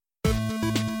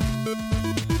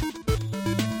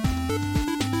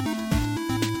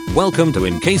Welcome to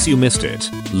In Case You Missed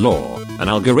It, Law, an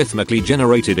algorithmically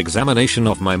generated examination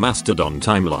of my Mastodon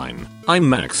timeline. I'm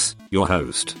Max, your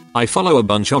host. I follow a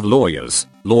bunch of lawyers,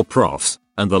 law profs,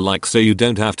 and the like so you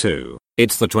don't have to.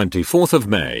 It's the 24th of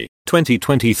May,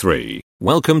 2023.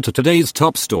 Welcome to today's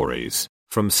top stories.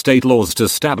 From state laws to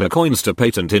stablecoins to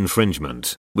patent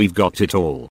infringement, we've got it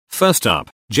all. First up,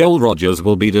 Joel Rogers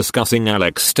will be discussing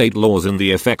Alex state laws and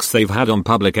the effects they've had on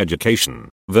public education,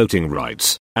 voting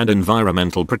rights, and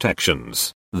environmental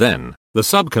protections. Then, the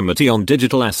Subcommittee on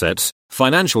Digital Assets,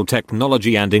 Financial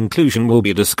Technology and Inclusion will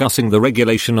be discussing the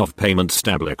regulation of payment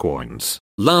stablecoins.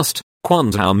 Last,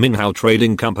 Quanzhou Minhao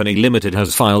Trading Company Limited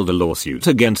has filed a lawsuit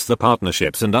against the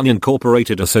partnerships and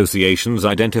unincorporated associations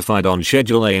identified on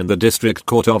Schedule A in the District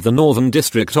Court of the Northern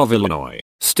District of Illinois.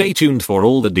 Stay tuned for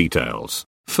all the details.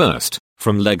 First,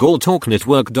 from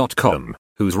LegalTalkNetwork.com,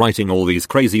 who's writing all these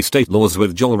crazy state laws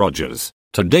with Joel Rogers.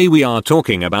 Today we are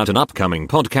talking about an upcoming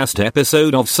podcast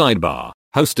episode of Sidebar,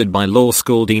 hosted by law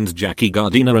school deans Jackie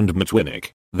Gardiner and Matt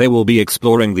Winnick. They will be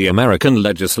exploring the American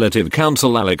Legislative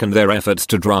Council ALEC and their efforts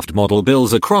to draft model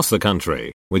bills across the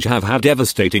country, which have had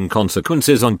devastating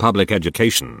consequences on public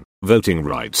education, voting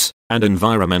rights, and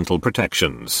environmental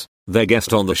protections. Their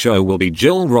guest on the show will be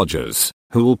Joel Rogers,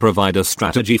 who will provide a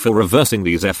strategy for reversing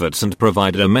these efforts and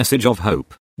provide a message of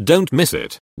hope. Don't miss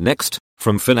it. Next,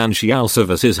 from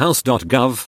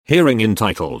FinancialServicesHouse.gov, hearing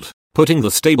entitled, Putting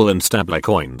the Stable in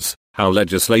Stablecoins, How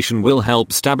Legislation Will Help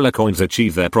Stablecoins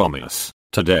Achieve Their Promise.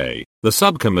 Today, the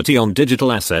Subcommittee on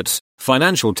Digital Assets,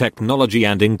 Financial Technology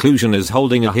and Inclusion is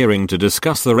holding a hearing to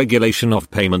discuss the regulation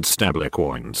of payment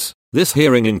stablecoins. This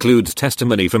hearing includes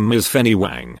testimony from Ms. Fenny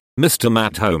Wang, Mr.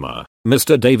 Matt Homer,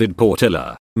 Mr. David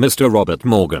Portilla, Mr. Robert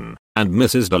Morgan, and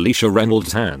Mrs. Delisha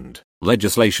Reynolds Hand.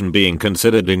 Legislation being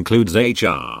considered includes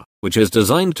HR, which is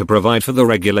designed to provide for the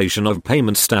regulation of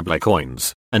payment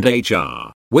stablecoins, and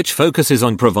HR, which focuses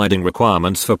on providing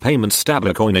requirements for payment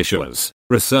stablecoin issuers,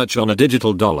 research on a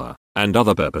digital dollar, and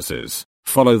other purposes.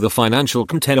 Follow the financial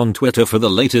content on Twitter for the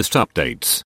latest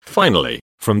updates. Finally,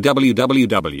 from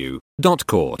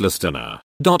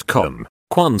www.courtlistener.com,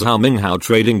 Quanzhou Minhao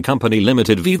Trading Company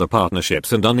Limited v. the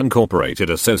Partnerships and Unincorporated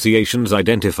Associations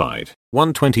Identified,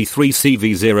 123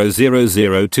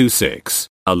 CV00026.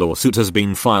 A lawsuit has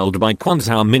been filed by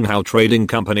Quanzhou Minhao Trading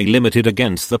Company Limited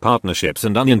against the Partnerships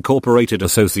and Unincorporated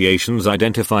Associations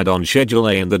identified on Schedule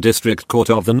A in the District Court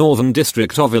of the Northern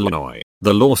District of Illinois.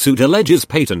 The lawsuit alleges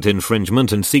patent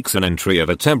infringement and seeks an entry of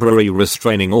a temporary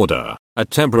restraining order, a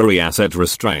temporary asset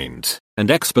restraint,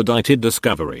 and expedited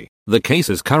discovery. The case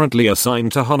is currently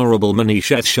assigned to Honorable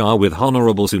Manish S. Shah with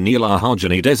Honorable Sunil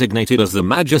Ahajani designated as the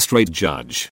magistrate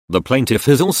judge. The plaintiff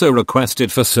has also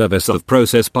requested for service of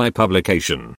process by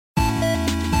publication.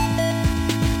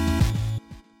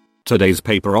 Today's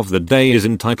paper of the day is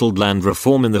entitled Land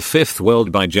Reform in the Fifth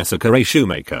World by Jessica A.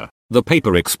 Shoemaker. The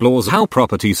paper explores how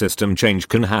property system change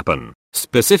can happen,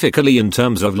 specifically in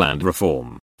terms of land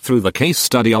reform, through the case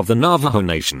study of the Navajo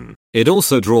Nation. It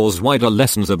also draws wider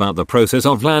lessons about the process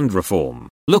of land reform,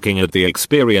 looking at the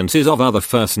experiences of other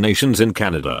First Nations in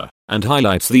Canada, and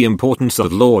highlights the importance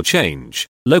of law change,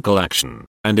 local action,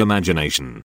 and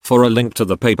imagination. For a link to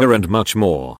the paper and much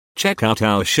more, check out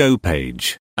our show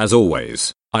page. As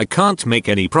always, I can't make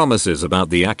any promises about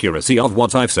the accuracy of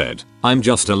what I've said. I'm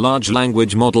just a large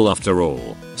language model after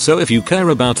all. So if you care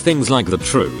about things like the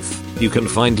truth, you can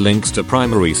find links to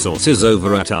primary sources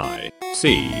over at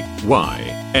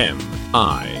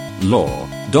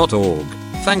icYMIlaw.org.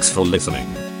 Thanks for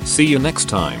listening. See you next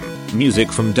time.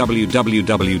 Music from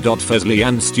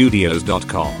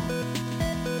www.fesleyandstudios.com.